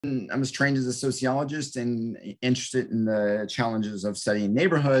I was trained as a sociologist and interested in the challenges of studying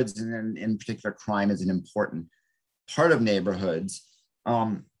neighborhoods, and then in particular, crime is an important part of neighborhoods.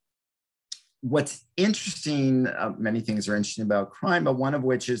 What's interesting, many things are interesting about crime, but one of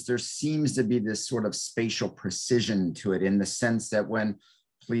which is there seems to be this sort of spatial precision to it, in the sense that when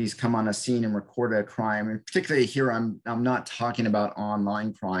police come on a scene and record a crime, and particularly here, I'm not talking about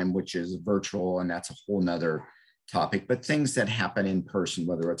online crime, which is virtual, and that's a whole nother topic, but things that happen in person,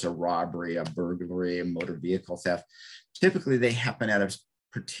 whether it's a robbery, a burglary, a motor vehicle theft, typically they happen at a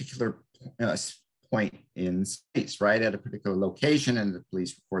particular point in space, right? At a particular location, and the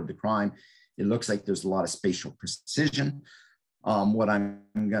police record the crime. It looks like there's a lot of spatial precision. What I'm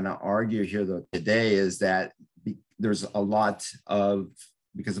going to argue here, though, today is that there's a lot of,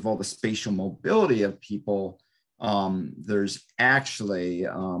 because of all the spatial mobility of people, there's actually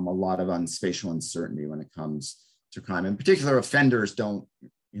a lot of spatial uncertainty when it comes to crime. In particular, offenders don't,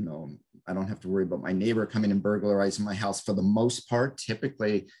 I don't have to worry about my neighbor coming and burglarizing my house for the most part.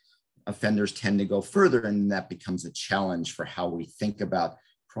 Typically, offenders tend to go further, and that becomes a challenge for how we think about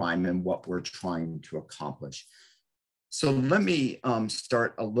crime and what we're trying to accomplish. So let me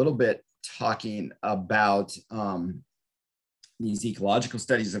start a little bit talking about these ecological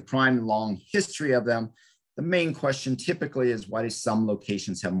studies of crime, long history of them. The main question typically is, why do some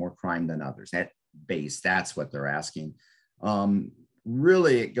locations have more crime than others? At base, that's what they're asking.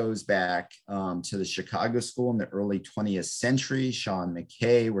 Really, it goes back to the Chicago school in the early 20th century. Shaw and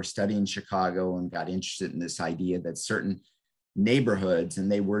McKay were studying Chicago and got interested in this idea that certain neighborhoods, and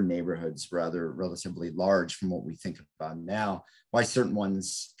they were neighborhoods rather relatively large from what we think about now, why certain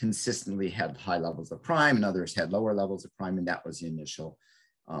ones consistently had high levels of crime and others had lower levels of crime. And that was the initial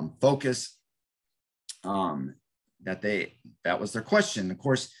focus. That was their question. Of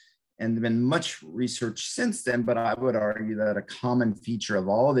course, and there's been much research since then, but I would argue that a common feature of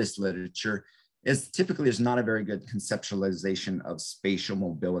all this literature is typically there's not a very good conceptualization of spatial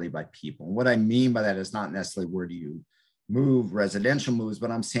mobility by people. And what I mean by that is not necessarily where do you move, residential moves,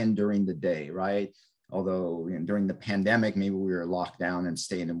 but I'm saying during the day, right? Although during the pandemic, maybe we were locked down and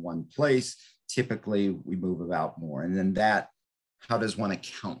staying in one place, typically we move about more. And then how does one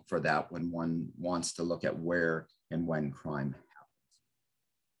account for that when one wants to look at where and when crime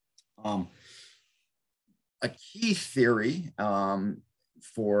happens? A key theory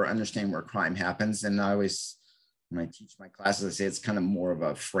for understanding where crime happens, and I always, when I teach my classes, I say it's kind of more of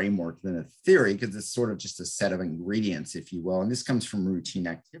a framework than a theory, because it's sort of just a set of ingredients, if you will. And this comes from routine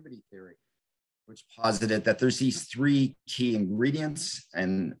activity theory, which posited that there's these three key ingredients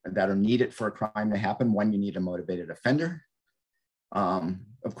and that are needed for a crime to happen. One, you need a motivated offender.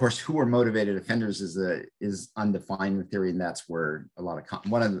 Of course, who are motivated offenders is undefined in theory, and that's where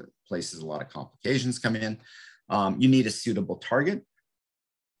one of the places a lot of complications come in. You need a suitable target,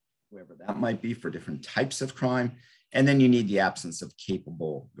 whoever that might be, for different types of crime. And then you need the absence of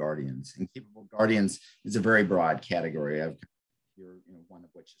capable guardians. And capable guardians is a very broad category. One of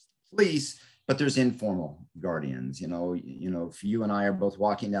which is the police, but there's informal guardians. If you and I are both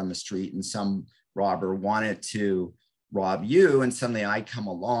walking down the street and some robber wanted to rob you, and suddenly I come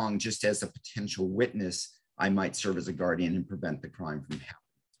along just as a potential witness, I might serve as a guardian and prevent the crime from happening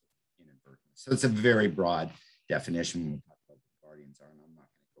inadvertently. So it's a very broad definition when we talk about what guardians are, and I'm not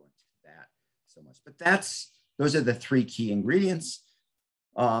going to go into that so much. But those are the three key ingredients.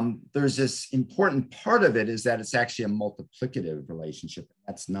 There's this important part of it is that it's actually a multiplicative relationship.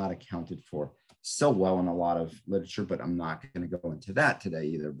 That's not accounted for so well in a lot of literature, but I'm not going to go into that today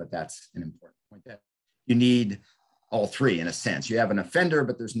either. But that's an important point, that you need all three in a sense. You have an offender,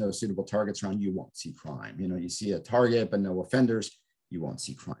 but there's no suitable targets around, you won't see crime. You see a target, but no offenders, you won't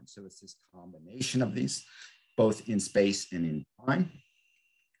see crime. So it's this combination of these, both in space and in time,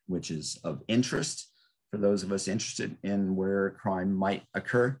 which is of interest for those of us interested in where crime might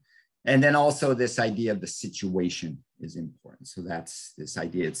occur. And then also this idea of the situation is important. So that's this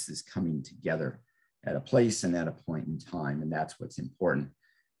idea, it's this coming together at a place and at a point in time, and that's what's important.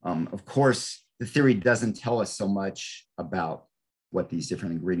 Of course, the theory doesn't tell us so much about what these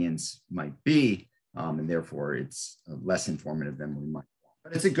different ingredients might be, and therefore it's less informative than we might want.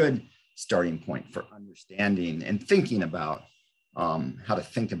 But it's a good starting point for understanding and thinking about how to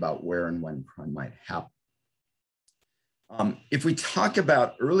think about where and when crime might happen. If we talk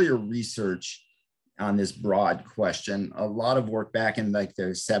about earlier research on this broad question, a lot of work back in like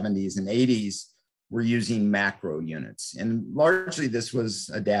the 70s and 80s were using macro units. And largely this was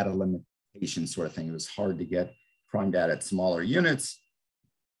a data limitation sort of thing. It was hard to get crime data at smaller units,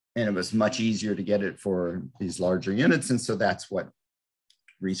 and it was much easier to get it for these larger units. And so that's what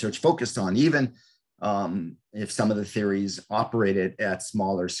research focused on. Even if some of the theories operated at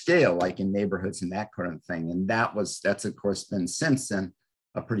smaller scale, like in neighborhoods and that kind of thing. And that's of course been since then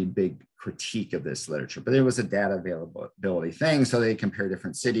a pretty big critique of this literature. But it was a data availability thing. So they compare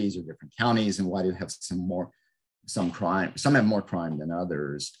different cities or different counties and why do you have some crime, some have more crime than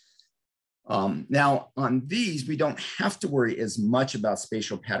others. Now on these, we don't have to worry as much about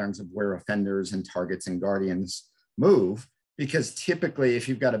spatial patterns of where offenders and targets and guardians move, because typically if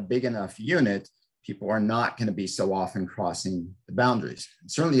you've got a big enough unit, people are not going to be so often crossing the boundaries,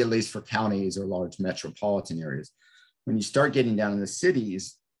 certainly at least for counties or large metropolitan areas. When you start getting down in the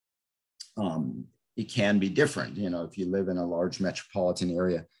cities, it can be different. You know, if you live in a large metropolitan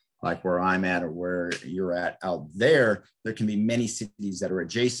area, like where I'm at or where you're at out there, there can be many cities that are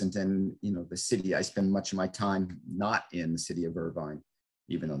adjacent. And, you know, the city, I spend much of my time not in the city of Irvine,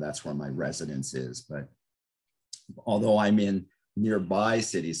 even though that's where my residence is. But although I'm in nearby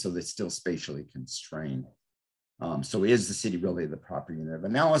cities, so it's still spatially constrained. So is the city really the proper unit of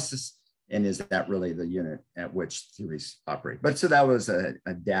analysis? And is that really the unit at which theories operate? But so that was a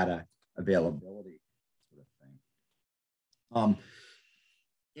data availability sort of thing.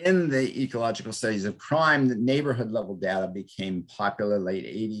 In the ecological studies of crime, the neighborhood level data became popular late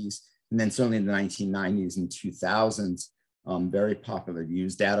 80s, and then certainly in the 1990s and 2000s, very popular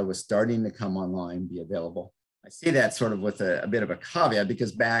use. Data was starting to come online, be available. I say that sort of with a bit of a caveat,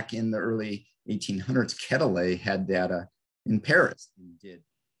 because back in the early 1800s, Quetelet had data in Paris and did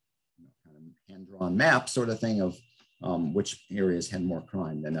kind of hand-drawn map sort of thing of which areas had more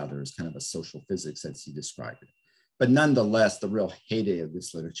crime than others, kind of a social physics as he described it. But nonetheless, the real heyday of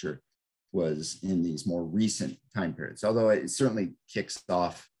this literature was in these more recent time periods, although it certainly kicks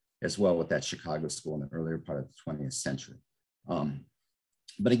off as well with that Chicago school in the earlier part of the 20th century.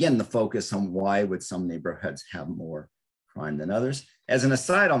 But again, the focus on why would some neighborhoods have more crime than others. As an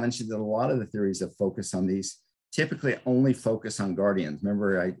aside, I'll mention that a lot of the theories that focus on these typically only focus on guardians.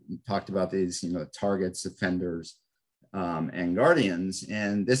 Remember, I talked about these, you know, targets, offenders, and guardians.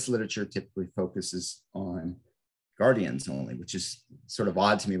 And this literature typically focuses on guardians only, which is sort of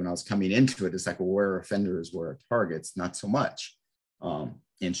odd to me when I was coming into it. It's like, well, where are offenders, where are targets? Not so much,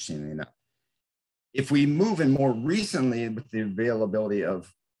 interestingly enough. If we move in more recently with the availability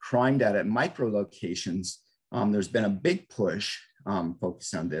of crime data at micro locations, there's been a big push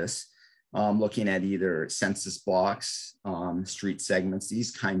focused on this, looking at either census blocks, street segments,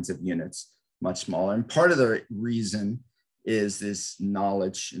 these kinds of units, much smaller. And part of the reason is this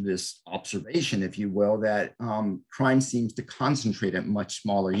knowledge, this observation, if you will, that crime seems to concentrate at much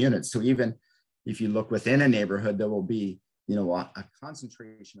smaller units. So even if you look within a neighborhood, there will be, you know, a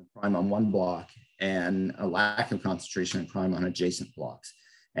concentration of crime on one block and a lack of concentration of crime on adjacent blocks.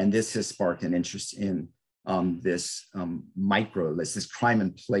 And this has sparked an interest in this crime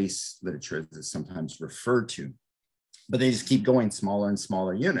in place literature, as it's sometimes referred to. But they just keep going smaller and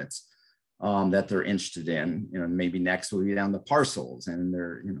smaller units that they're interested in. You know, maybe next will be down the parcels, and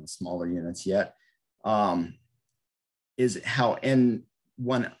they're, you know, smaller units yet. And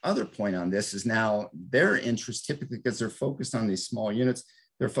one other point on this is now their interest, typically because they're focused on these small units,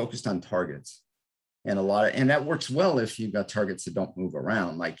 they're focused on targets. And and that works well if you've got targets that don't move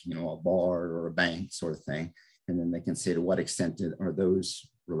around, like, you know, a bar or a bank sort of thing. And then they can say to what extent are those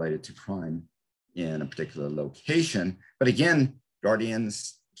related to crime in a particular location. But again,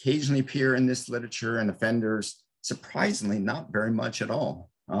 guardians occasionally appear in this literature, and offenders, surprisingly, not very much at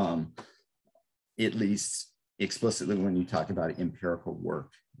all, at least explicitly when you talk about empirical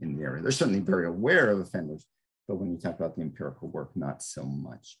work in the area. They're certainly very aware of offenders, but when you talk about the empirical work, not so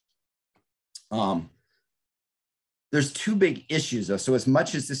much. There's two big issues though. So as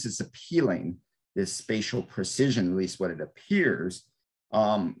much as this is appealing, this spatial precision, at least what it appears,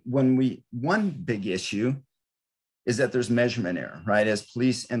 one big issue is that there's measurement error, right? As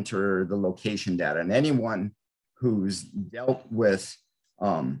police enter the location data, and anyone who's dealt with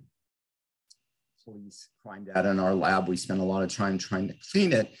police crime data in our lab, we spend a lot of time trying to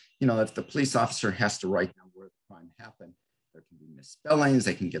clean it. You know, if the police officer has to write down where the crime happened, there can be misspellings,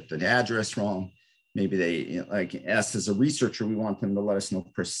 they can get the address wrong. Maybe they, you know, like us as a researcher, we want them to let us know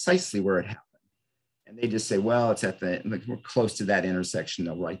precisely where it happened. And they just say, well, it's at like we're close to that intersection,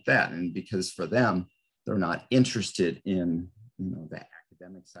 they'll write that. And because for them, they're not interested in, you know, the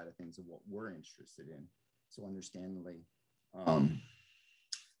academic side of things of what we're interested in. So understandably,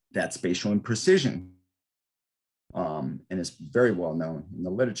 that spatial imprecision, and it's very well known in the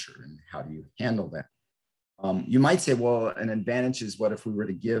literature. And how do you handle that? You might say, well, an advantage is what if we were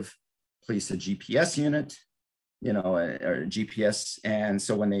to give police a GPS unit, you know, or GPS, and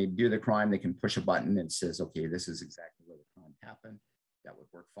so when they do the crime, they can push a button and it says, okay, this is exactly where the crime happened. that would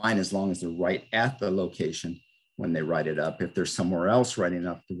work fine as long as they're right at the location when they write it up. If they're somewhere else writing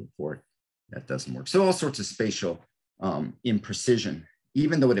up the report, that doesn't work. So all sorts of spatial imprecision,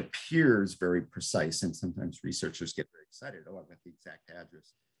 even though it appears very precise, and sometimes researchers get very excited, oh, I've got the exact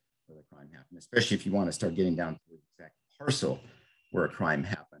address where the crime happened, especially if you want to start getting down to the exact parcel where a crime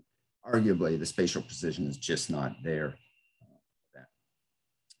happened. Arguably, the spatial precision is just not there.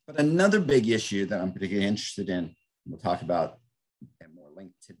 But another big issue that I'm particularly interested in, we'll talk about and more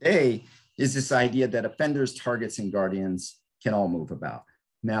linked today, is this idea that offenders, targets, and guardians can all move about.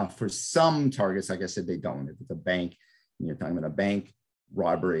 Now, for some targets, like I said, they don't. If it's a bank, and you're talking about a bank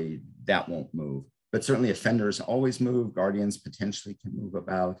robbery, that won't move. But certainly offenders always move, guardians potentially can move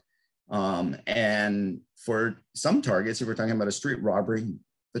about. And for some targets, if we're talking about a street robbery,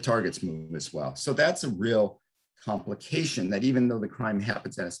 the targets move as well. So that's a real complication, that even though the crime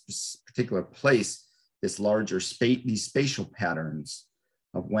happens at a particular place, this larger these spatial patterns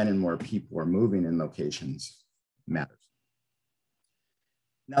of when and where people are moving in locations matters.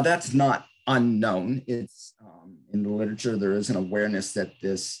 Now that's not unknown. It's in the literature, there is an awareness that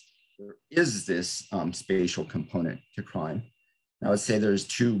there is this spatial component to crime. I would say there's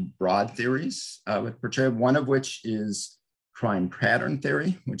two broad theories with portrayal, one of which is crime pattern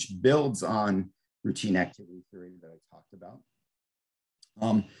theory, which builds on routine activity theory that I talked about.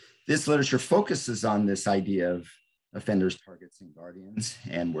 This literature focuses on this idea of offenders, targets, and guardians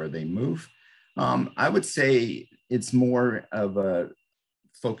and where they move. I would say it's more of a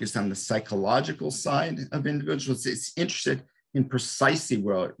focus on the psychological side of individuals. It's interested in precisely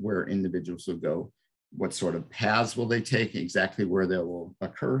where individuals will go, what sort of paths will they take, exactly where they will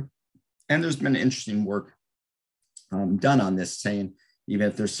occur. And there's been interesting work done on this, saying even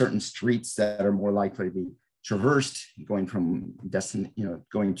if there's certain streets that are more likely to be traversed, going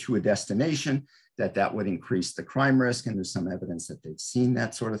to a destination, that would increase the crime risk. And there's some evidence that they've seen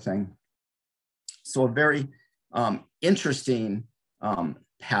that sort of thing. So a very interesting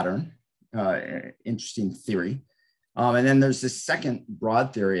pattern, interesting theory. And then there's this second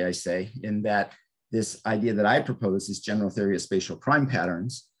broad theory, I say, in that this idea that I propose, this general theory of spatial crime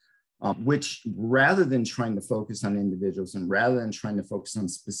patterns, which rather than trying to focus on individuals and rather than trying to focus on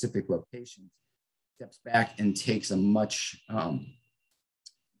specific locations, steps back and takes a much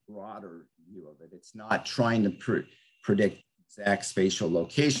broader view of it. It's not trying to predict exact spatial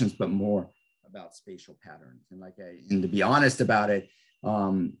locations, but more about spatial patterns. And to be honest about it,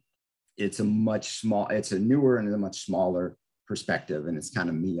 it's a newer and a much smaller perspective, and it's kind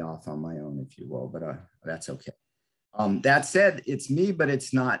of me off on my own, if you will, but that's okay. That said, it's me, but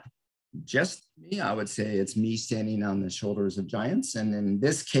it's not just me. I would say it's me standing on the shoulders of giants. And in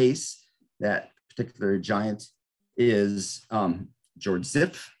this case, that particular giant is George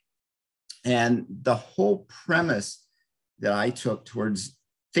Zipf. And the whole premise that I took towards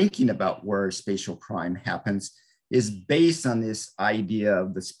thinking about where spatial crime happens is based on this idea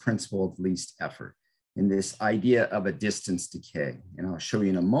of this principle of least effort and this idea of a distance decay. And I'll show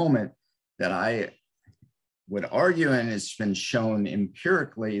you in a moment that I would argue, and it's been shown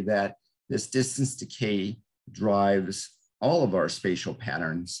empirically, that this distance decay drives all of our spatial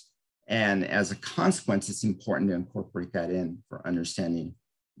patterns. And as a consequence, it's important to incorporate that in for understanding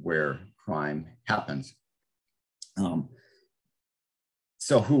where crime happens.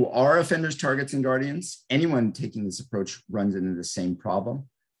 So who are offenders, targets, and guardians? Anyone taking this approach runs into the same problem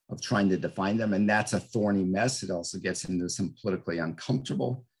of trying to define them. And that's a thorny mess. It also gets into some politically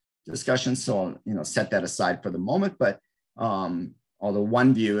uncomfortable discussions. So I'll set that aside for the moment. But although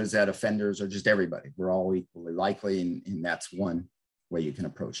one view is that offenders are just everybody, we're all equally likely, and that's one way you can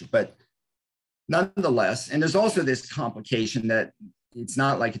approach it. But nonetheless, and there's also this complication that it's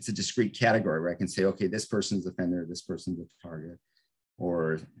not like it's a discrete category where I can say, okay, this person's offender, this person's a target,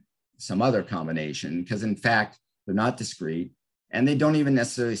 or some other combination, because in fact, they're not discrete and they don't even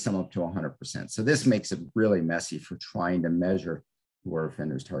necessarily sum up to 100%. So this makes it really messy for trying to measure who are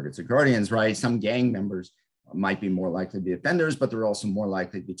offenders, targets, or guardians, right? Some gang members might be more likely to be offenders, but they're also more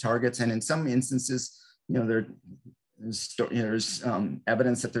likely to be targets. And in some instances, there's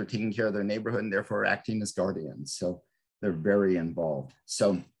evidence that they're taking care of their neighborhood and therefore acting as guardians. So they're very involved.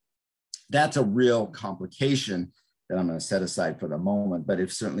 So that's a real complication that I'm going to set aside for the moment. But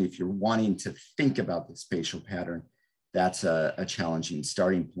certainly if you're wanting to think about the spatial pattern, that's a challenging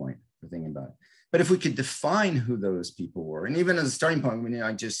starting point for thinking about it. But if we could define who those people were, and even as a starting point,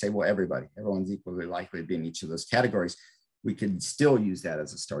 I just say, well, everyone's equally likely to be in each of those categories, we could still use that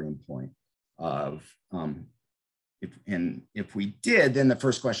as a starting point of, if we did, then the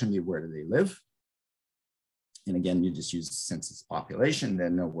first question would be, where do they live? And again, you just use the census population,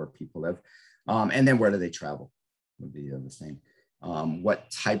 then know where people live. And then where do they travel would be the same. What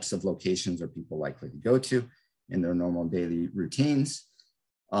types of locations are people likely to go to in their normal daily routines?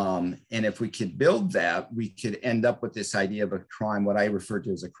 And if we could build that, we could end up with this idea of a crime, what I refer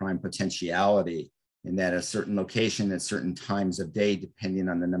to as a crime potentiality, in that a certain location at certain times of day, depending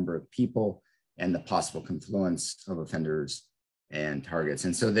on the number of people and the possible confluence of offenders and targets.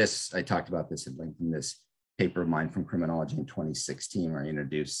 And so this, I talked about this at length in this paper of mine from criminology in 2016, where I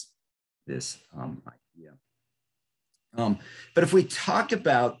introduced this idea. But if we talk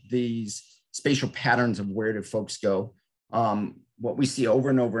about these spatial patterns of where do folks go, what we see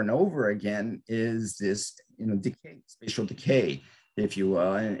over and over and over again is this, decay, spatial decay, if you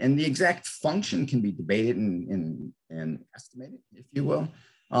will, and the exact function can be debated and estimated, if you will.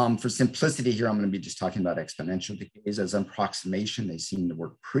 For simplicity here, I'm going to be just talking about exponential decays as an approximation. They seem to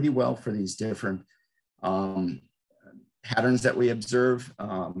work pretty well for these different patterns that we observe.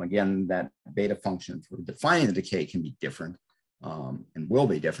 Again, that beta function for defining the decay can be different and will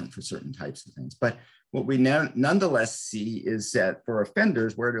be different for certain types of things. But what we nonetheless see is that for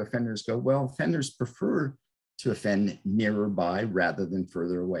offenders, where do offenders go? Well, offenders prefer to offend nearer by rather than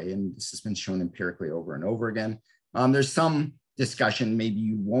further away. And this has been shown empirically over and over again. There's some discussion, maybe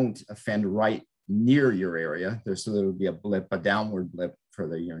you won't offend right near your area. So there would be a blip, a downward blip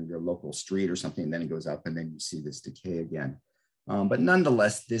for your local street or something, and then it goes up and then you see this decay again. But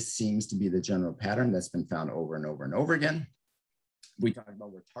nonetheless, this seems to be the general pattern that's been found over and over and over again. We talk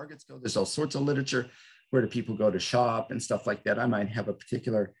about where targets go. There's all sorts of literature. Where do people go to shop and stuff like that? I might have a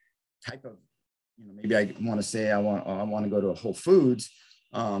particular type of, maybe I want to say I want to go to a Whole Foods.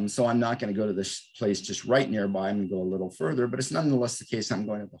 So I'm not going to go to this place just right nearby. I'm going to go a little further, but it's nonetheless the case I'm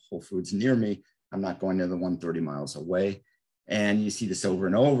going to the Whole Foods near me. I'm not going to the 130 miles away. And you see this over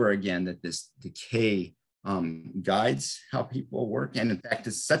and over again, that this decay guides how people work. And in fact,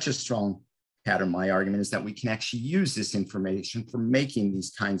 it's such a strong pattern. My argument is that we can actually use this information for making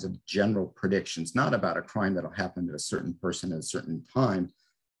these kinds of general predictions, not about a crime that'll happen to a certain person at a certain time,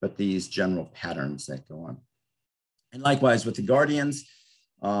 but these general patterns that go on. And likewise with the guardians,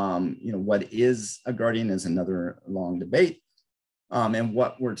 what is a guardian is another long debate. And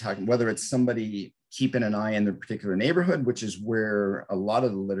what we're talking, whether it's somebody keeping an eye in their particular neighborhood, which is where a lot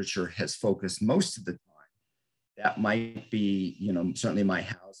of the literature has focused most of the time. That might be, certainly my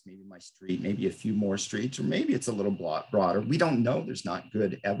house, maybe my street, maybe a few more streets, or maybe it's a little broader. We don't know. There's not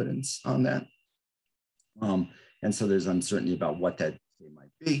good evidence on that. And so there's uncertainty about what that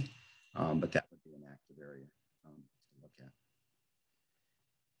might be, but that would be an active area to look at.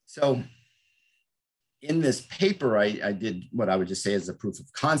 So in this paper, I did what I would just say is a proof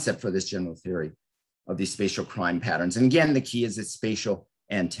of concept for this general theory of these spatial crime patterns. And again, the key is it's spatial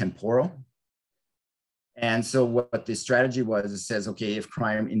and temporal. And so what the strategy was, it says, okay, if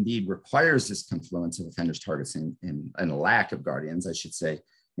crime indeed requires this confluence of offenders, targets, and a lack of guardians, I should say,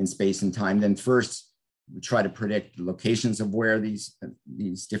 in space and time, then first we try to predict the locations of where these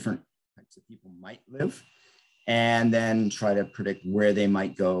different types of people might live, and then try to predict where they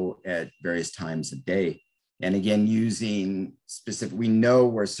might go at various times of day. And again, using specific, we know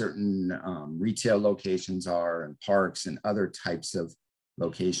where certain retail locations are and parks and other types of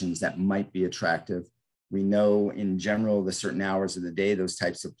locations that might be attractive. We know in general the certain hours of the day those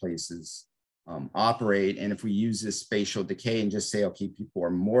types of places operate. And if we use this spatial decay and just say, okay, people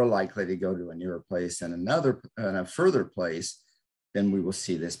are more likely to go to a nearer place than a further place, then we will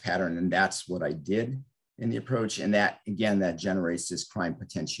see this pattern. And that's what I did in the approach. And that, again, that generates this crime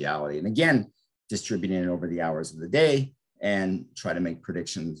potentiality. And again, distributing it over the hours of the day and try to make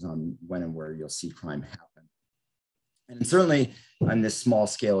predictions on when and where you'll see crime happen. And certainly on this small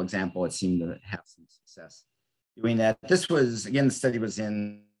scale example, it seemed to have some success doing that. This was, again, the study was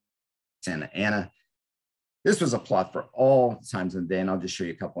in Santa Ana. This was a plot for all times of the day, and I'll just show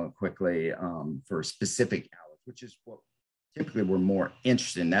you a couple of quickly for specific hours, which is what typically we're more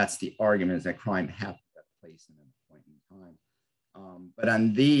interested in. That's the argument, is that crime happened at a place and at a point in time. But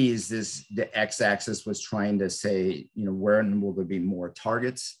on these, the x-axis was trying to say, where will there be more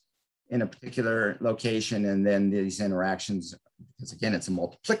targets in a particular location, and then these interactions, because again, it's a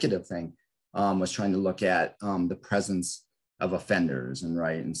multiplicative thing, was trying to look at the presence of offenders,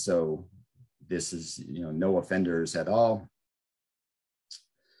 and so this is no offenders at all,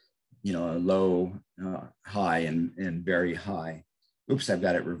 low, high, and very high. Oops, I've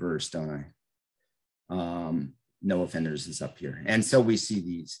got it reversed, don't I? No offenders is up here, and so we see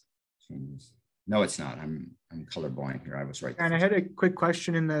these changes. No, it's not. I'm colorblind here. I was right. And I had a quick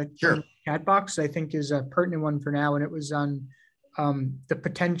question in the chat box, I think is a pertinent one for now. And it was on the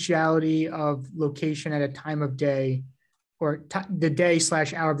potentiality of location at a time of day, or the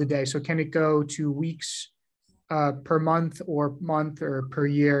day/hour of the day. So can it go to weeks per month or per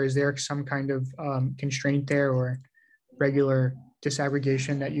year? Is there some kind of constraint there or regular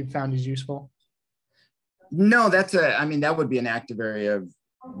disaggregation that you've found is useful? No, I mean, that would be an active area of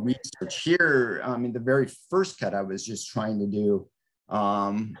research here. I mean, the very first cut I was just trying to do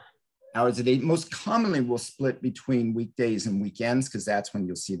hours a day. Most commonly we'll split between weekdays and weekends because that's when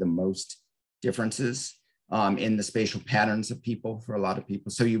you'll see the most differences in the spatial patterns of people for a lot of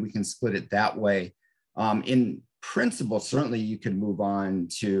people. So we can split it that way. In principle, certainly you could move on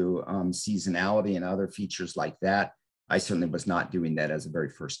to seasonality and other features like that. I certainly was not doing that as a very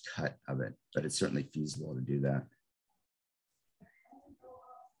first cut of it, but it's certainly feasible to do that.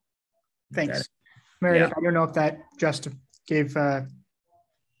 Thanks. Meredith, I don't know if that just gave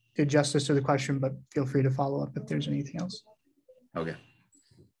did justice to the question, but feel free to follow up if there's anything else. Okay.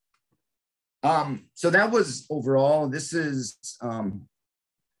 So that was overall. This is, oh,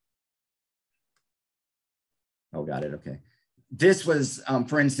 got it, okay. This was,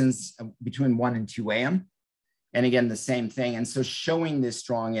 for instance, between 1 and 2 a.m. And again, the same thing. And so showing this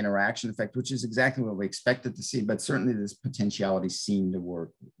strong interaction effect, which is exactly what we expected to see, but certainly this potentiality seemed to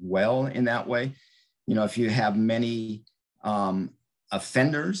work well in that way. You know, if you have many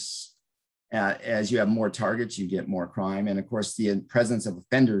offenders, as you have more targets, you get more crime. And of course, the presence of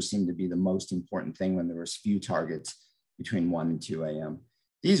offenders seemed to be the most important thing when there was few targets between 1 and 2 a.m.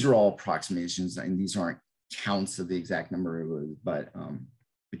 These are all approximations, and these aren't counts of the exact number,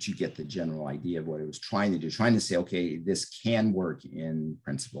 but you get the general idea of what it was trying to do, trying to say, okay, this can work in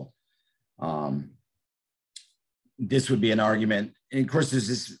principle. This would be an argument. And of course, there's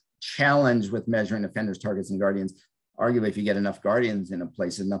this challenge with measuring offenders, targets, and guardians. Arguably, if you get enough guardians in a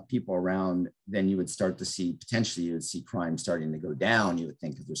place, enough people around, then you would start to see, potentially you would see crime starting to go down. You would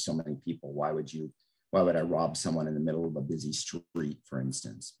think, if there's so many people, why would I rob someone in the middle of a busy street, for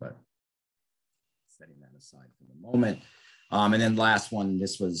instance? But setting that aside for the moment. And then last one,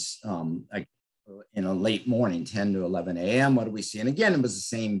 this was in a late morning, 10 to 11 a.m. What do we see? And again, it was the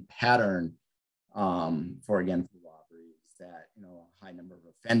same pattern for robberies, that, you know, a high number of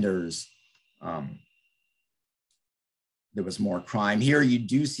offenders, there was more crime. Here you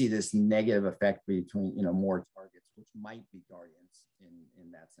do see this negative effect between, you know, more targets, which might be guardians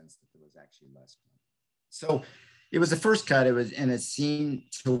in that sense, that there was actually less crime. So it was the first cut, and it seemed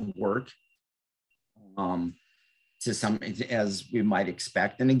to work. To some, as we might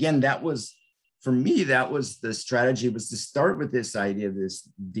expect. And again, that was, for me, that was the strategy, was to start with this idea of this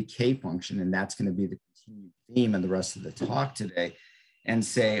decay function, and that's going to be the continued theme of the rest of the talk today, and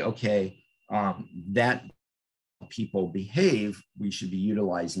say, okay, that people behave, we should be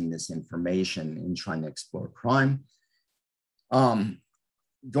utilizing this information in trying to explore crime.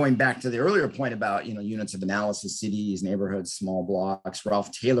 Going back to the earlier point about, you know, units of analysis, cities, neighborhoods, small blocks,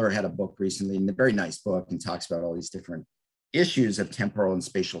 Ralph Taylor had a book recently, and a very nice book, and talks about all these different issues of temporal and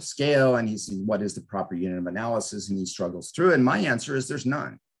spatial scale. And he's saying, what is the proper unit of analysis? And he struggles through it. And my answer is there's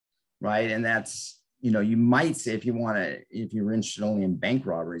none, right? And that's, you know, you might say, if you're interested only in bank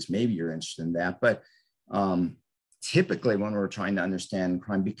robberies, maybe you're interested in that. But typically when we're trying to understand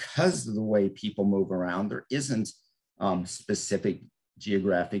crime, because of the way people move around, there isn't specific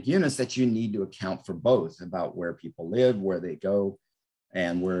geographic units that you need to account for, both about where people live, where they go,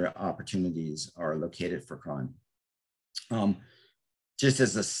 and where opportunities are located for crime. Just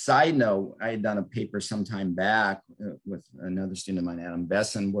as a side note, I had done a paper some time back with another student of mine, Adam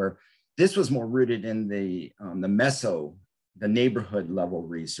Besson, where this was more rooted in the neighborhood level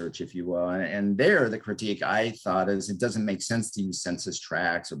research, if you will. And there, the critique I thought is, it doesn't make sense to use census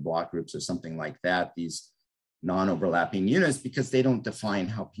tracts or block groups or something like that, these non-overlapping units, because they don't define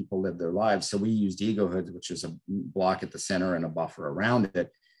how people live their lives. So we used egohoods, which is a block at the center and a buffer around it.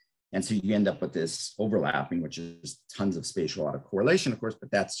 And so you end up with this overlapping, which is tons of spatial autocorrelation, of course,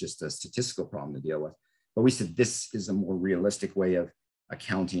 but that's just a statistical problem to deal with. But we said this is a more realistic way of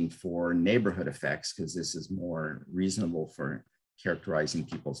accounting for neighborhood effects, because this is more reasonable for characterizing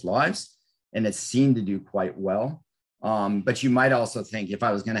people's lives. And it seemed to do quite well. But you might also think, if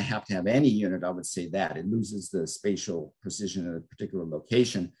I was going to have any unit, I would say that it loses the spatial precision of a particular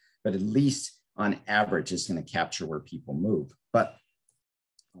location, but at least on average, it's going to capture where people move. But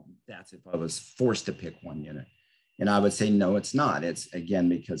that's if I was forced to pick one unit. And I would say, no, it's not. It's, again,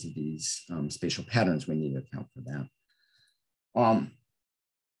 because of these spatial patterns, we need to account for that.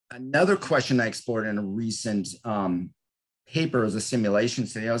 Another question I explored in a recent paper is a simulation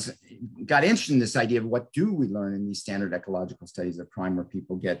study. I got interested in this idea of, what do we learn in these standard ecological studies of crime, where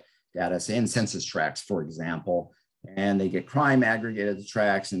people get data, say in census tracts, for example, and they get crime aggregated to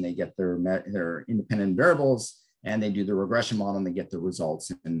tracts, and they get their independent variables, and they do the regression model and they get the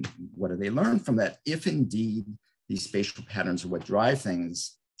results. And what do they learn from that? If indeed these spatial patterns are what drive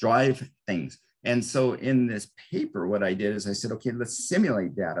things. And so in this paper, what I did is I said, okay, let's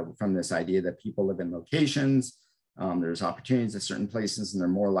simulate data from this idea that people live in locations. There's opportunities at certain places and they're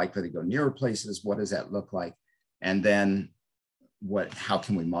more likely to go nearer places. What does that look like? And then how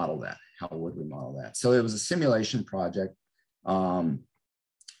can we model that? How would we model that? So it was a simulation project.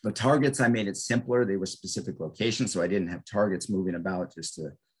 The targets, I made it simpler. They were specific locations. So I didn't have targets moving about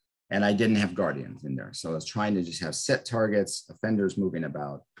and I didn't have guardians in there. So I was trying to just have set targets, offenders moving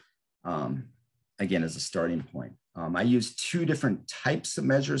about, again, as a starting point. I used two different types of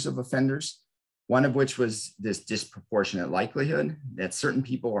measures of offenders, one of which was this disproportionate likelihood that certain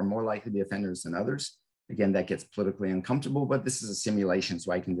people are more likely to be offenders than others. Again, that gets politically uncomfortable, but this is a simulation,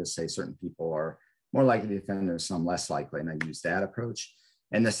 so I can just say certain people are more likely to be offenders, some less likely, and I used that approach.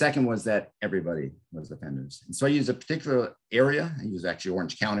 And the second was that everybody was offenders. And so I used a particular area, I used actually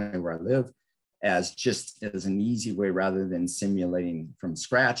Orange County where I live, as an easy way rather than simulating from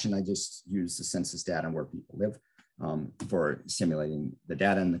scratch. And I just used the census data where people live for simulating the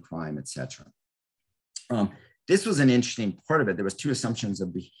data and the crime, et cetera. This was an interesting part of it. There was two assumptions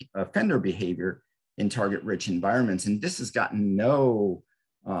of offender behavior in target-rich environments. And this has gotten no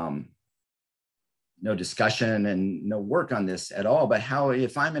discussion and no work on this at all, but how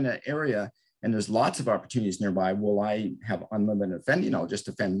if I'm in an area and there's lots of opportunities nearby, will I have unlimited offending? I'll just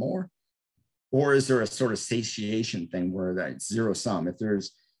offend more? Or is there a sort of satiation thing where that's zero sum? If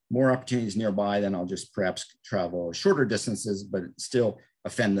there's more opportunities nearby, then I'll just perhaps travel shorter distances, but still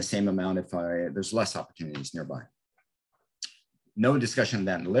offend the same amount if there's less opportunities nearby. No discussion of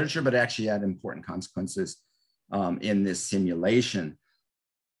that in the literature, but actually had important consequences in this simulation.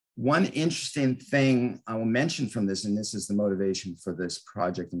 One interesting thing I will mention from this, and this is the motivation for this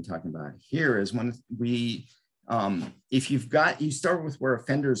project I'm talking about here, is when if you start with where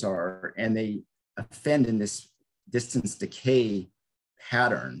offenders are and they offend in this distance decay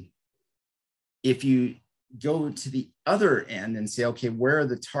pattern, if you go to the other end and say, okay, where are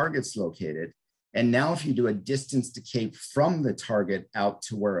the targets located? And now if you do a distance decay from the target out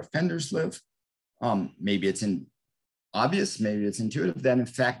to where offenders live, maybe it's obvious, maybe it's intuitive, then in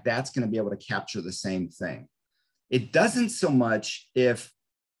fact, that's going to be able to capture the same thing. It doesn't so much if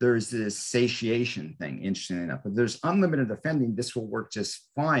there's this satiation thing, interestingly enough. If there's unlimited offending, this will work just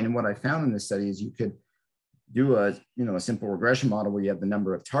fine. And what I found in this study is you could do a simple regression model where you have the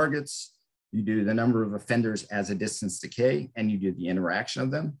number of targets, you do the number of offenders as a distance decay, and you do the interaction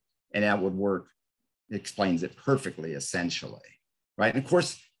of them, and that would work. It explains it perfectly, essentially, right? And of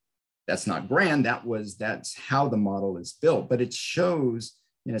course, that's not grand. That's how the model is built, but it shows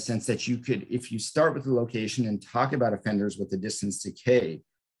in a sense that you could, if you start with the location and talk about offenders with the distance decay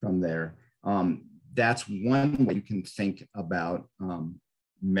from there, that's one way you can think about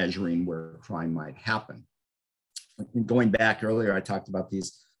measuring where crime might happen. Going back earlier, I talked about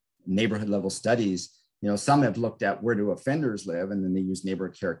these neighborhood level studies. Some have looked at where do offenders live, and then they use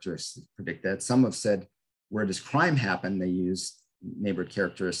neighborhood characteristics to predict that. Some have said, where does crime happen? They use neighborhood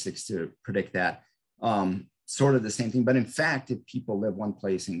characteristics to predict that. Sort of the same thing, but in fact, if people live one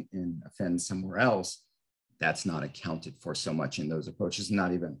place and offend somewhere else, that's not accounted for so much in those approaches,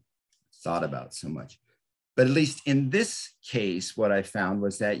 not even thought about so much. But at least in this case, what I found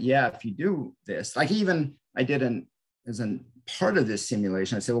was that, yeah, if you do this, like even I did as a part of this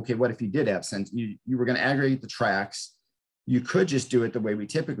simulation, I said, okay, what if you did have sense? You were going to aggregate the tracks. You could just do it the way we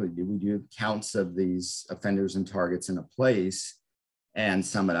typically do. We do counts of these offenders and targets in a place and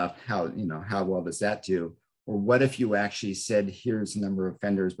sum it up. How well does that do? Or what if you actually said, here's the number of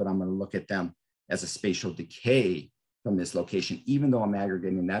offenders, but I'm going to look at them as a spatial decay from this location, even though I'm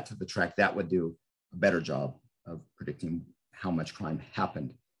aggregating that to the track, that would do a better job of predicting how much crime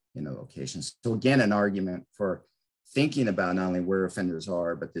happened in a location. So again, an argument for thinking about not only where offenders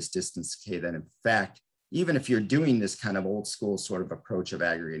are, but this distance decay, that in fact, even if you're doing this kind of old school sort of approach of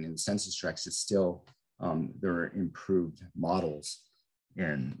aggregating the census tracts, it's still, there are improved models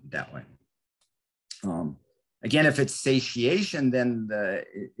in that way. Again, if it's satiation, then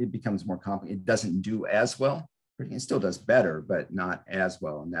it becomes more complicated. It doesn't do as well. It still does better, but not as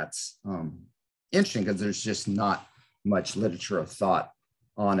well. And that's interesting because there's just not much literature or thought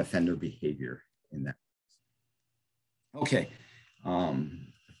on offender behavior in that. Okay, I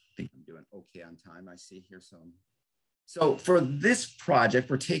think I'm doing okay on time. I see here some. So for this project,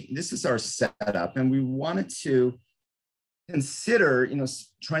 this is our setup, and we wanted to consider,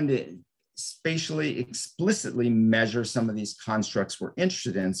 trying to spatially explicitly measure some of these constructs we're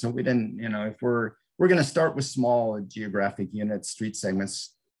interested in. So we didn't, if we're going to start with small geographic units, street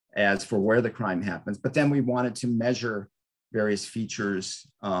segments, as for where the crime happens, but then we wanted to measure various features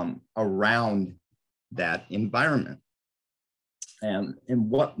around that environment and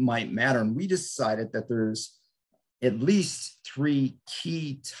what might matter. And we decided that there's at least 3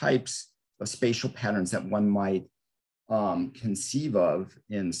 key types of spatial patterns that one might conceive of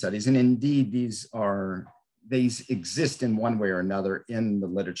in studies. And indeed, these exist in one way or another in the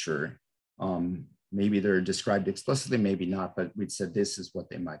literature. Maybe they're described explicitly, maybe not, but we said this is what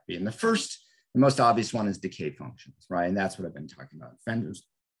they might be. And the most obvious one is decay functions, right? And that's what I've been talking about. Offenders,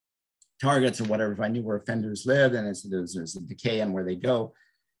 targets, or whatever. If I knew where offenders live and there's a decay and where they go,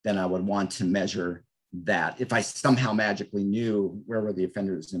 then I would want to measure that. If I somehow magically knew where were the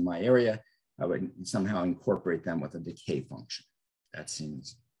offenders in my area, I would somehow incorporate them with a decay function. That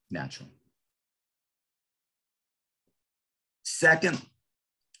seems natural. Second,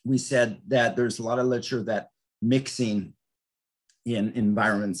 we said that there's a lot of literature that mixing in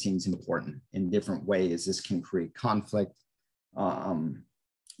environment seems important in different ways. This can create conflict.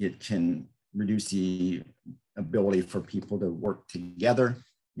 It can reduce the ability for people to work together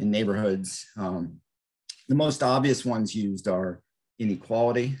in neighborhoods. The most obvious ones used are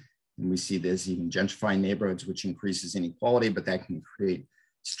inequality. And we see this even gentrifying neighborhoods, which increases inequality, but that can create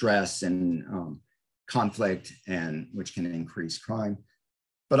stress and conflict, and which can increase crime.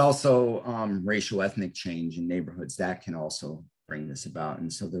 But also racial ethnic change in neighborhoods, that can also bring this about.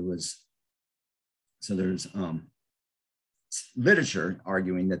 And so there's literature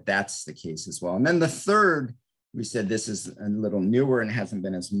arguing that that's the case as well. And then the third, we said this is a little newer and hasn't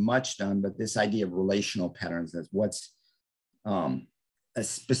been as much done, but this idea of relational patterns, as what's a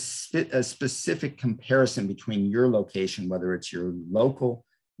specific comparison between your location, whether it's your local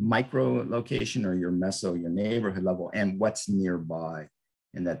micro location or your your neighborhood level, and what's nearby,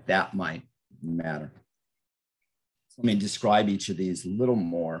 and that might matter. So let me describe each of these a little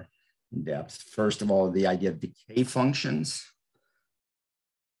more in depth. First of all, the idea of decay functions.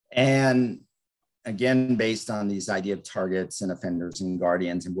 And again, based on these idea of targets and offenders and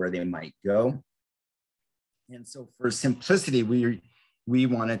guardians and where they might go. And so for simplicity, we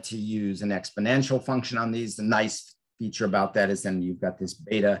wanted to use an exponential function on these. The nice feature about that is then you've got this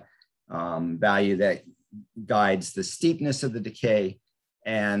beta value that guides the steepness of the decay.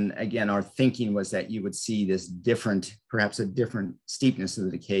 And again, our thinking was that you would see this different, perhaps a different steepness of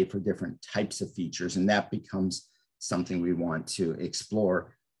the decay for different types of features. And that becomes something we want to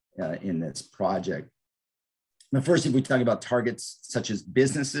explore in this project. Now, first, if we talk about targets such as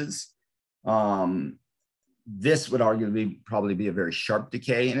businesses, this would arguably probably be a very sharp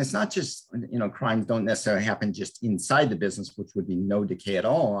decay. And it's not just, crimes don't necessarily happen just inside the business, which would be no decay at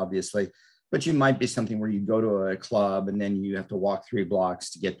all, obviously. But you might be something where you go to a club and then you have to walk 3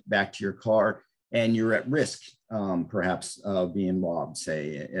 blocks to get back to your car, and you're at risk, perhaps, of being robbed,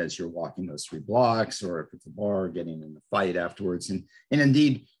 say, as you're walking those 3 blocks, or if it's a bar, getting in a fight afterwards. And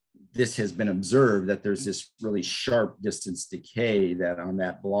indeed, this has been observed that there's this really sharp distance decay that on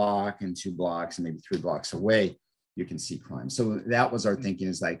that block and 2 blocks and maybe 3 blocks away, you can see crime. So that was our thinking,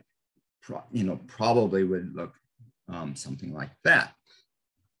 is like, probably would look something like that.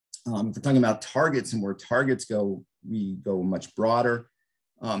 If we're talking about targets and where targets go, we go a much broader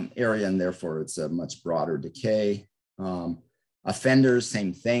area, and therefore it's a much broader decay. Offenders,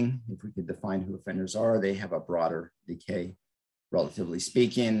 same thing. If we could define who offenders are, they have a broader decay, relatively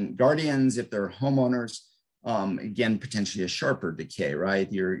speaking. Guardians, if they're homeowners, again, potentially a sharper decay,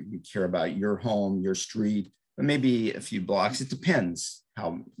 right? You care about your home, your street, but maybe a few blocks. It depends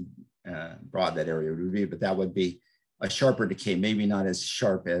how broad that area would be, but that would be a sharper decay, maybe not as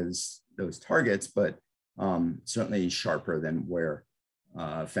sharp as those targets, but certainly sharper than where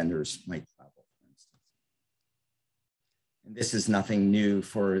offenders might travel, for instance. And this is nothing new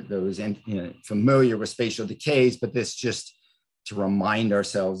for those familiar with spatial decays, but this just to remind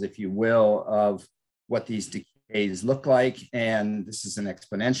ourselves, if you will, of what these decays look like. And this is an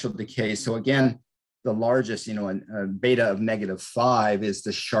exponential decay. So again, the largest, a beta of -5 is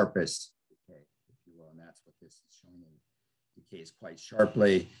the sharpest decay, if you will. And that's what this is showing. It decays quite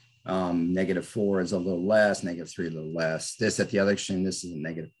sharply. -4 is a little less, -3 a little less. This at the other extreme, this is a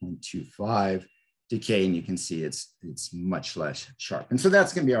 -0.25 decay, and you can see it's much less sharp. And so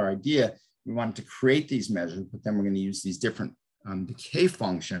that's going to be our idea. We wanted to create these measures, but then we're going to use these different decay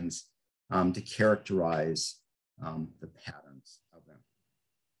functions to characterize the patterns of them.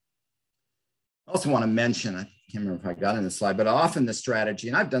 I also want to mention, I can't remember if I got in the slide, but often the strategy,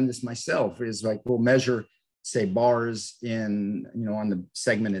 and I've done this myself, is like we'll measure, say, bars in, on the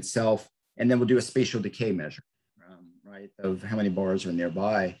segment itself, and then we'll do a spatial decay measure, right, of how many bars are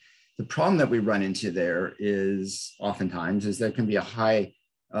nearby. The problem that we run into there is oftentimes is there can be a high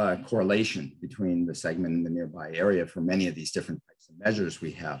correlation between the segment and the nearby area for many of these different types of measures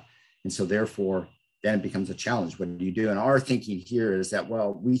we have. And so therefore, then it becomes a challenge. What do you do? And our thinking here is that,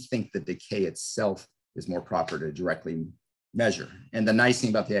 well, we think the decay itself is more proper to directly measure. And the nice thing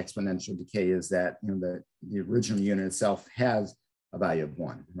about the exponential decay is that, you know, the original unit itself has a value of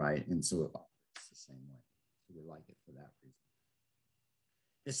 1, right? And so it operates the same way. So we like it for that reason.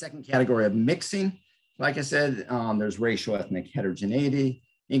 The second category of mixing, like I said, there's racial ethnic heterogeneity,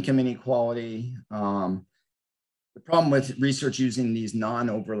 income inequality. The problem with research using these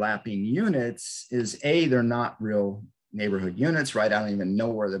non-overlapping units is A, they're not real neighborhood units, right? I don't even know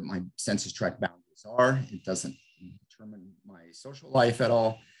where my census tract boundaries are. It doesn't determine my social life at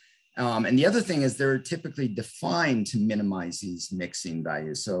all. And the other thing is they're typically defined to minimize these mixing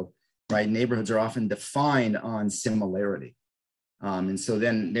values. So, right, neighborhoods are often defined on similarity. And so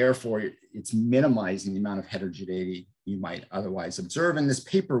then therefore it's minimizing the amount of heterogeneity you might otherwise observe. In this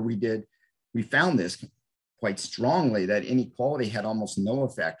paper we found this quite strongly, that inequality had almost no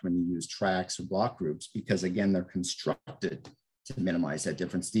effect when you use tracts or block groups, because again, they're constructed to minimize that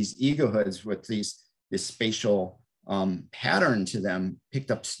difference. These egohoods with this spatial pattern to them picked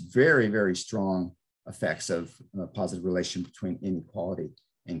up very, very strong effects of a positive relation between inequality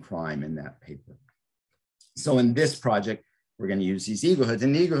and crime in that paper. So in this project, we're going to use these egohoods.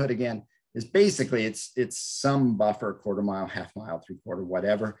 And the egohood, again, is basically, it's some buffer, quarter mile, half mile, 3/4,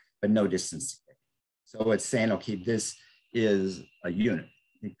 whatever, but no distance. So it's saying, okay, this is a unit.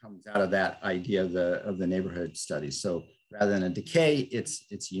 It comes out of that idea of the neighborhood study. So rather than a decay,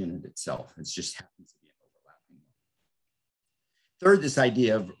 it's unit itself. It just happens to be an overlapping one. Third, this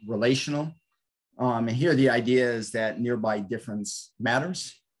idea of relational. And here the idea is that nearby difference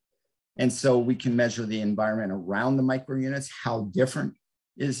matters. And so we can measure the environment around the microunits. How different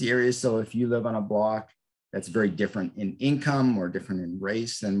is the area? So if you live on a block that's very different in income or different in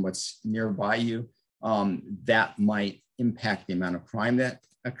race than what's nearby you, that might impact the amount of crime that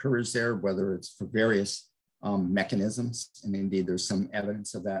occurs there, whether it's for various mechanisms. And indeed, there's some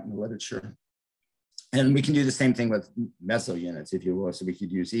evidence of that in the literature. And we can do the same thing with meso units, if you will. So we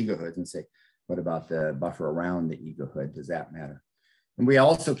could use egohoods and say, what about the buffer around the egohood? Does that matter? And we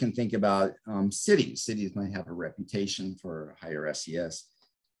also can think about cities. Cities might have a reputation for higher SES.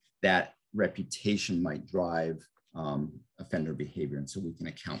 That reputation might drive offender behavior. And so we can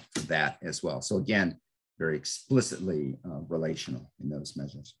account for that as well. So again, very explicitly relational in those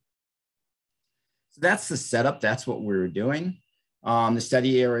measures. So that's the setup. That's what we're doing. The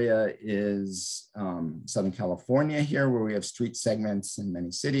study area is Southern California here, where we have street segments in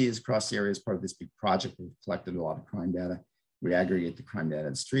many cities across the area. As part of this big project, we've collected a lot of crime data. We aggregate the crime data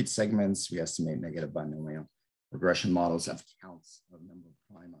in street segments. We estimate negative binomial regression models have counts of number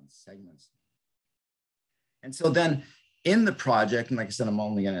of crime on segments. And so then in the project, and like I said, I'm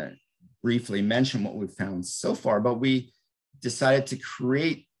only going to briefly mention what we've found so far, but we decided to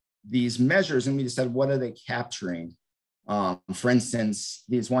create these measures, and we decided, what are they capturing? For instance,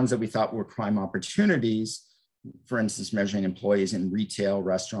 these ones that we thought were crime opportunities, for instance, measuring employees in retail,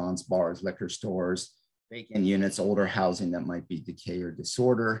 restaurants, bars, liquor stores, vacant units, older housing that might be decay or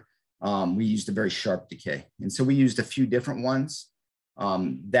disorder. We used a very sharp decay. And so we used a few different ones.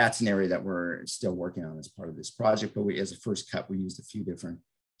 That's an area that we're still working on as part of this project, but as a first cut, we used a few different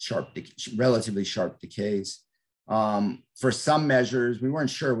relatively sharp decays. For some measures, we weren't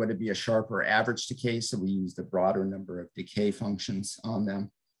sure would it be a sharp or average decay, so we used a broader number of decay functions on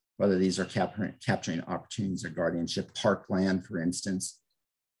them, whether these are capturing opportunities or guardianship. Parkland, for instance,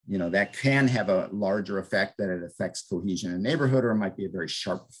 you know, that can have a larger effect that it affects cohesion in a neighborhood, or it might be a very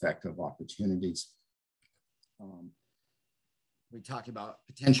sharp effect of opportunities. We talked about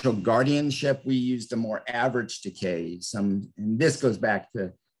potential guardianship. We used a more average decay. And this goes back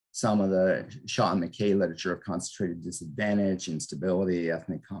to some of the Shaw and McKay literature of concentrated disadvantage, instability,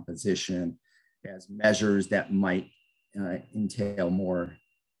 ethnic composition, as measures that might entail more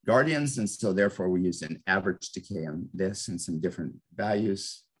guardians. And so therefore we used an average decay on this and some different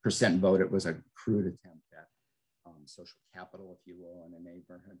values. Percent vote, it was a crude attempt at social capital, if you will, in a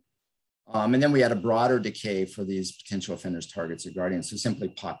neighborhood. And then we had a broader decay for these potential offenders, targets, or guardians. So simply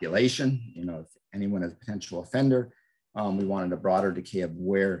population, you know, if anyone is a potential offender, we wanted a broader decay of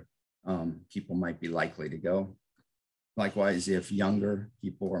where people might be likely to go. Likewise, if younger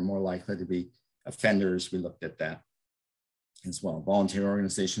people are more likely to be offenders, we looked at that as well. Volunteer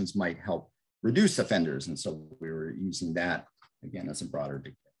organizations might help reduce offenders. And so we were using that again as a broader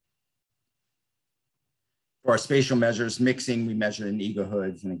decay. For our spatial measures, mixing, we measured in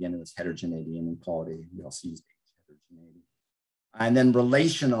egohoods, and again, it was heterogeneity and inequality. We also used heterogeneity. And then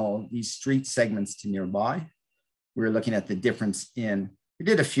relational, these street segments to nearby. We were looking at the difference in We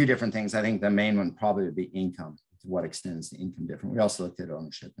did a few different things. I think the main one probably would be income. To what extent is the income different? We also looked at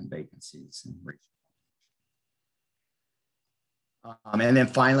ownership and vacancies and racial. And then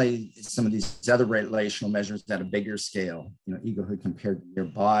finally, some of these other relational measures at a bigger scale, egohood compared to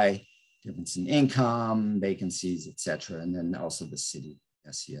nearby, difference in income, vacancies, et cetera, and then also the city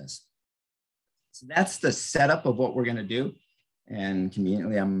SES. So that's the setup of what we're going to do. And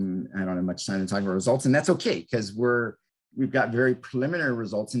conveniently, I don't have much time to talk about results, and that's okay because we've got very preliminary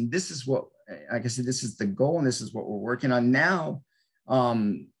results, and this is what, like I said, this is the goal, and this is what we're working on now.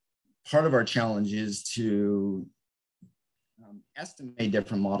 Part of our challenge is to estimate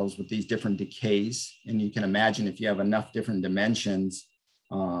different models with these different decays, and you can imagine if you have enough different dimensions,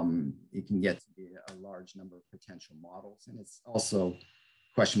 it can get to be a large number of potential models, and it's also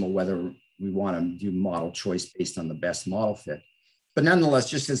questionable whether we want to do model choice based on the best model fit. But nonetheless,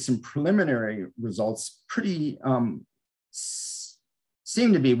 just as some preliminary results, pretty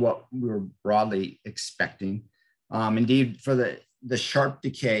seem to be what we were broadly expecting. Indeed, for the sharp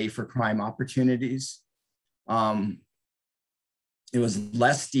decay for crime opportunities, it was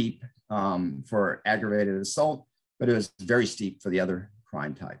less steep for aggravated assault, but it was very steep for the other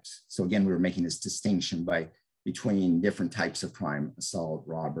crime types. So again, we were making this distinction between different types of crime: assault,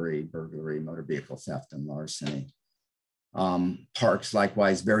 robbery, burglary, motor vehicle theft, and larceny. Parks,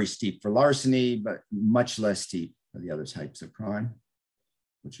 likewise, very steep for larceny, but much less steep for the other types of crime,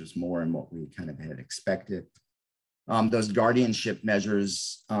 which was more in what we kind of had expected. Those guardianship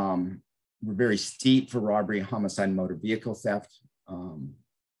measures were very steep for robbery, homicide, and motor vehicle theft.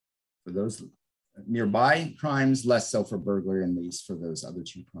 For those nearby crimes, less so for burglary, and least for those other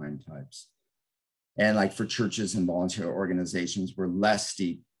two crime types. And like for churches and volunteer organizations were less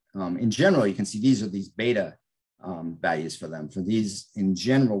steep. In general, you can see these are these beta values for them. For these, in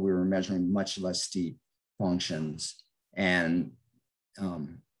general, we were measuring much less steep functions. And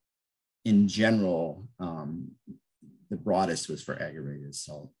in general, the broadest was for aggravated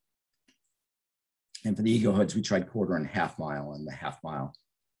assault. And for the egohoods, we tried quarter and half mile, and the half mile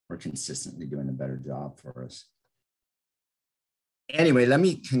were consistently doing a better job for us. Anyway, let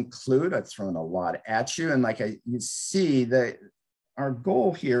me conclude. I've thrown a lot at you. And like you see, our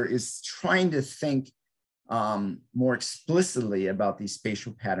goal here is trying to think more explicitly about these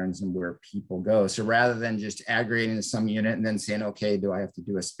spatial patterns and where people go. So rather than just aggregating to some unit and then saying, okay, do I have to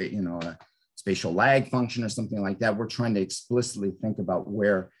do a spatial lag function or something like that, we're trying to explicitly think about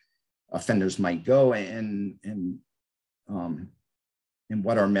where offenders might go and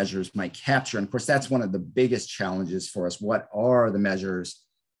what our measures might capture. And of course, that's one of the biggest challenges for us. What are the measures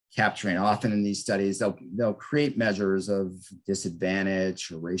capturing? Often in these studies, they'll create measures of disadvantage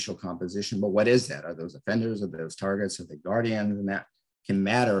or racial composition, but what is that? Are those offenders? Are those targets? Are they guardians? And that can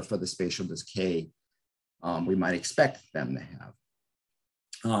matter for the spatial decay we might expect them to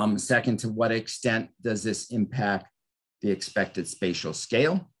have. Second, to what extent does this impact the expected spatial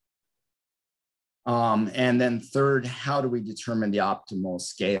scale? And then third, how do we determine the optimal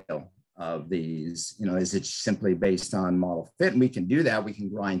scale of these? Is it simply based on model fit? And we can do that, we can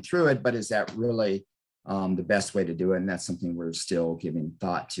grind through it, but is that really the best way to do it? And that's something we're still giving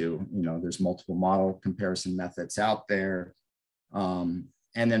thought to. There's multiple model comparison methods out there. And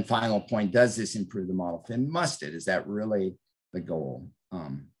then final point, does this improve the model fit? Must it? Is that really the goal?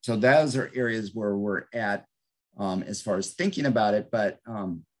 So those are areas where we're at as far as thinking about it, but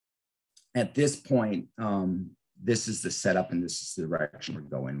at this point, this is the setup and this is the direction we're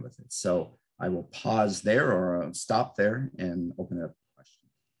going with it. So I will pause there or stop there and open it up for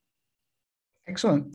questions. Excellent.